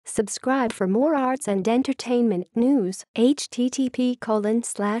Subscribe for more arts and entertainment news.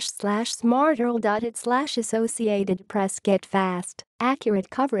 http://smartworld.it/Associated Press. Get fast, accurate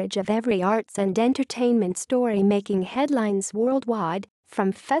coverage of every arts and entertainment story making headlines worldwide,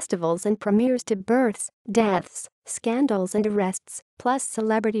 from festivals and premieres to births, deaths, scandals and arrests, plus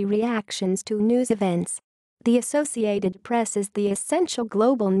celebrity reactions to news events. The Associated Press is the essential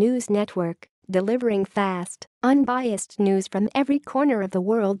global news network, delivering fast, unbiased news from every corner of the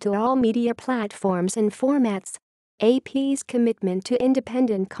world to all media platforms and formats. AP's commitment to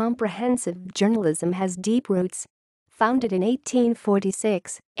independent comprehensive journalism has deep roots. Founded in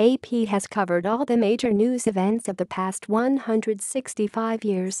 1846, AP has covered all the major news events of the past 165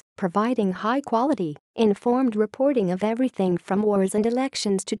 years, providing high-quality, informed reporting of everything from wars and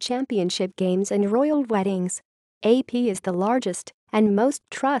elections to championship games and royal weddings. AP is the largest and most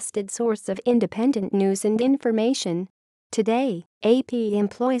trusted source of independent news and information. Today, AP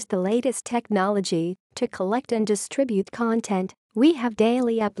employs the latest technology to collect and distribute content. We have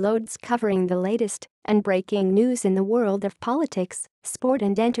daily uploads covering the latest and breaking news in the world of politics, sport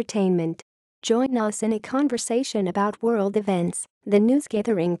and entertainment. Join us in a conversation about world events, the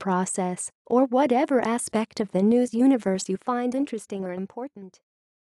newsgathering process, or whatever aspect of the news universe you find interesting or important.